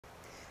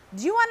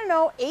Do you want to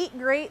know 8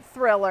 great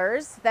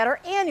thrillers that are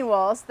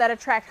annuals that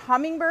attract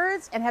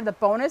hummingbirds and have the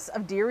bonus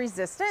of deer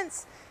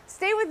resistance?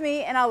 Stay with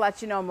me and I'll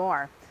let you know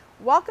more.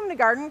 Welcome to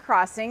Garden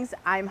Crossings.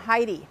 I'm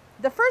Heidi.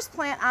 The first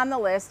plant on the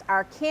list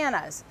are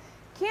cannas.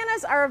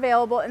 Cannas are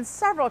available in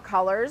several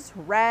colors: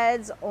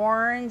 reds,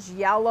 orange,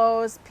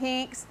 yellows,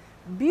 pinks.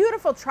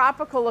 Beautiful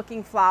tropical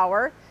looking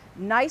flower.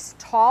 Nice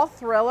tall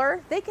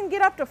thriller. They can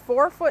get up to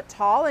 4 foot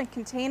tall in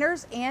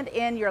containers and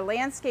in your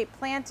landscape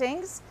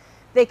plantings.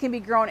 They can be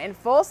grown in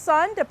full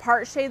sun to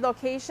part shade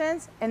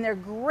locations, and they're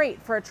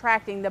great for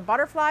attracting the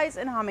butterflies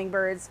and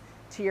hummingbirds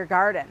to your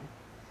garden.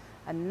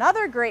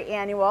 Another great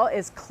annual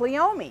is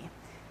Cleome.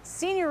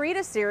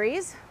 Senorita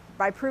series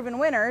by Proven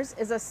Winners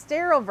is a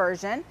sterile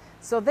version,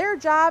 so their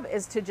job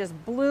is to just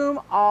bloom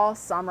all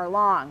summer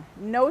long.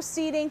 No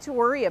seeding to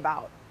worry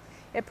about.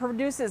 It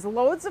produces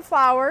loads of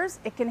flowers.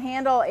 It can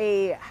handle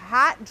a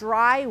hot,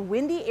 dry,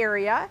 windy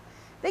area.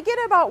 They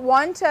get about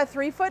 1 to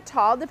 3 foot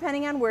tall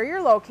depending on where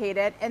you're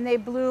located, and they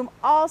bloom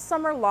all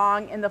summer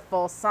long in the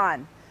full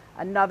sun.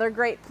 Another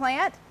great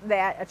plant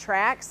that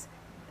attracts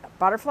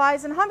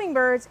butterflies and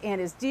hummingbirds and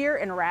is deer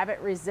and rabbit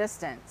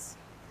resistant.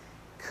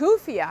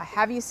 Kufia.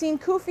 Have you seen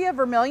Kufia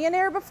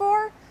vermillionaire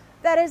before?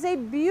 That is a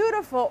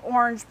beautiful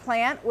orange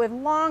plant with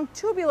long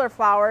tubular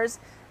flowers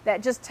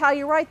that just tell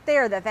you right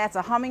there that that's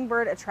a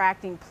hummingbird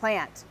attracting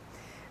plant.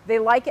 They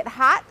like it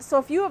hot, so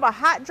if you have a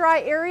hot,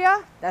 dry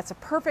area, that's a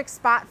perfect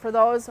spot for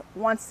those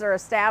once they're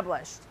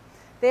established.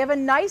 They have a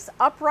nice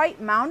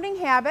upright mounding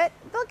habit.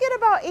 They'll get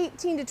about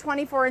 18 to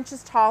 24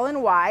 inches tall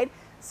and wide.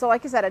 So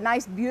like I said, a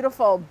nice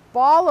beautiful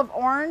ball of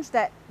orange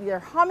that your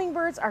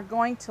hummingbirds are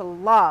going to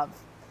love.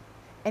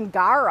 And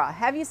Gara.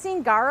 Have you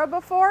seen Gara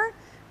before?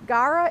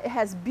 Gara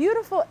has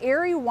beautiful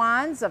airy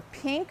wands of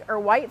pink or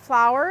white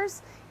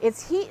flowers.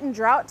 It's heat and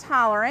drought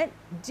tolerant,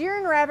 deer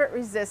and rabbit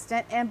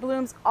resistant, and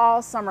blooms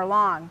all summer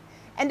long.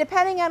 And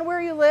depending on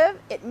where you live,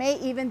 it may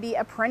even be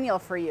a perennial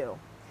for you.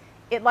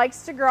 It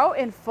likes to grow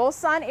in full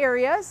sun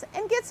areas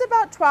and gets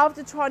about 12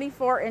 to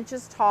 24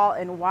 inches tall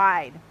and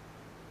wide.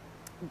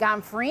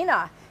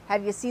 Gomphrena.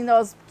 Have you seen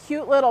those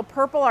cute little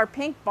purple or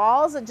pink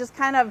balls that just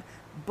kind of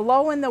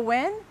blow in the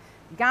wind?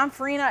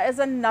 Gomphrena is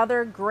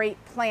another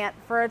great plant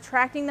for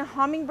attracting the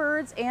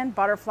hummingbirds and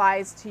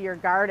butterflies to your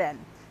garden.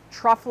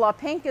 Truffula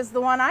pink is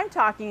the one I'm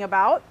talking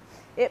about.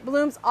 It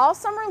blooms all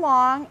summer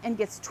long and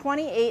gets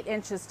 28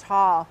 inches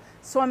tall.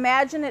 So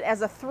imagine it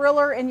as a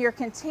thriller in your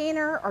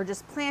container or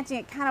just planting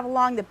it kind of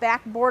along the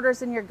back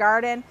borders in your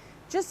garden,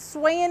 just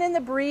swaying in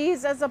the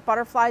breeze as the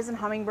butterflies and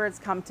hummingbirds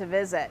come to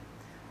visit.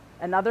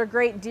 Another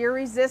great deer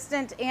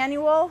resistant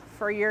annual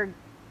for your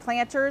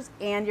planters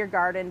and your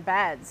garden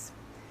beds.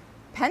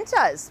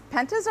 Pentas.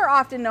 Pentas are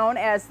often known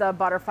as the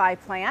butterfly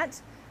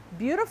plant.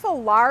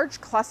 Beautiful large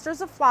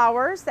clusters of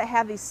flowers that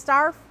have these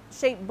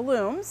star-shaped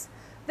blooms.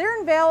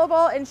 They're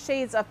available in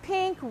shades of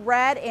pink,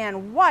 red,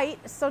 and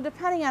white, so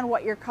depending on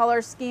what your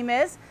color scheme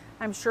is,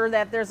 I'm sure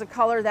that there's a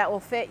color that will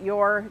fit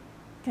your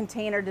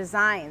container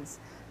designs.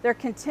 They're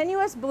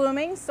continuous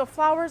blooming, so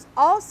flowers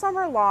all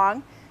summer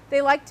long.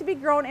 They like to be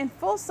grown in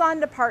full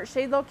sun to part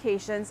shade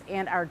locations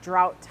and are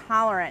drought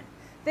tolerant.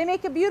 They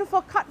make a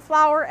beautiful cut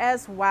flower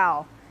as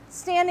well,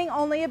 standing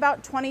only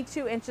about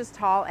 22 inches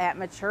tall at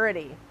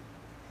maturity.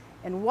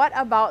 And what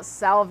about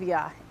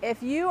salvia?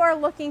 If you are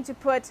looking to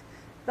put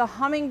the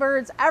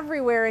hummingbirds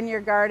everywhere in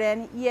your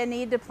garden, you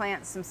need to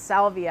plant some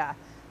salvia.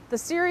 The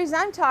series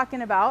I'm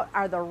talking about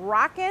are the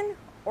Rockin'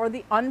 or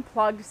the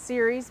Unplugged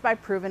series by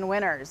Proven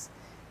Winners.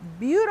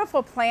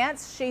 Beautiful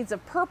plants, shades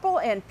of purple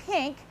and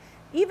pink,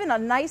 even a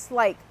nice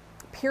like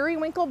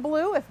periwinkle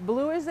blue if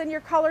blue is in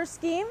your color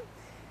scheme.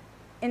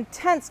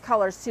 Intense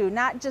colors too,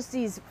 not just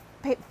these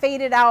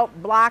faded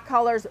out blah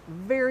colors,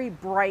 very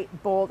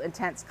bright, bold,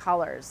 intense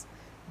colors.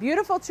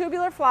 Beautiful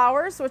tubular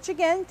flowers, which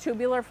again,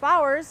 tubular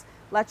flowers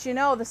let you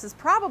know this is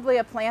probably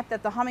a plant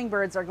that the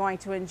hummingbirds are going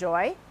to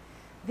enjoy.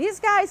 These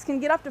guys can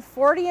get up to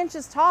 40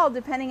 inches tall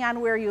depending on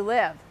where you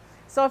live.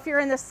 So if you're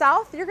in the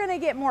south, you're going to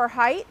get more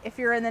height. If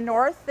you're in the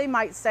north, they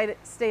might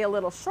stay a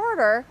little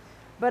shorter.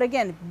 But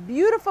again,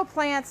 beautiful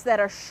plants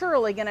that are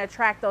surely going to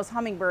attract those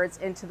hummingbirds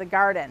into the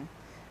garden.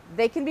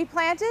 They can be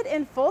planted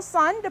in full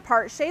sun to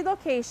part shade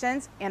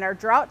locations and are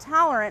drought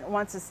tolerant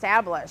once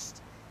established.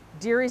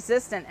 Deer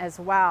resistant as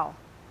well.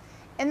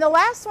 And the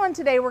last one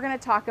today we're going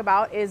to talk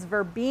about is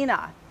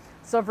verbena.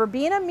 So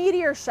verbena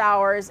meteor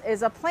showers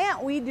is a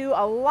plant we do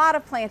a lot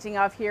of planting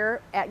of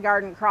here at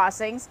Garden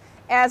Crossings,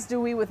 as do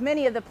we with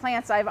many of the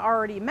plants I've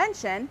already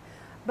mentioned.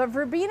 But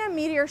verbena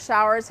meteor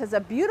showers has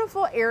a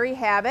beautiful airy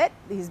habit,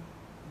 these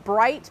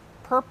bright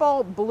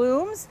purple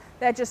blooms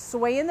that just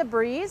sway in the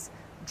breeze,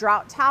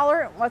 drought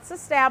tolerant once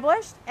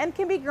established, and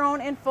can be grown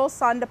in full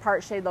sun to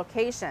part shade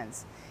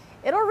locations.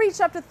 It'll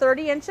reach up to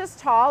 30 inches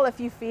tall if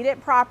you feed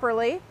it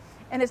properly.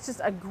 And it's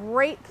just a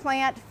great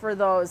plant for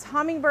those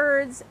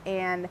hummingbirds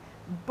and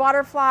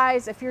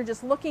butterflies. If you're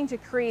just looking to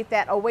create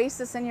that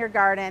oasis in your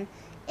garden,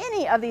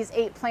 any of these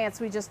 8 plants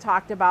we just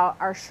talked about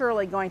are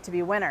surely going to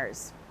be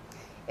winners.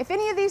 If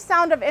any of these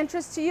sound of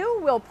interest to you,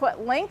 we'll put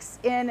links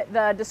in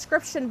the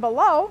description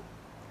below.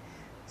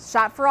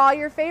 Shop for all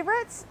your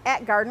favorites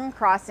at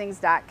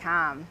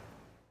gardencrossings.com.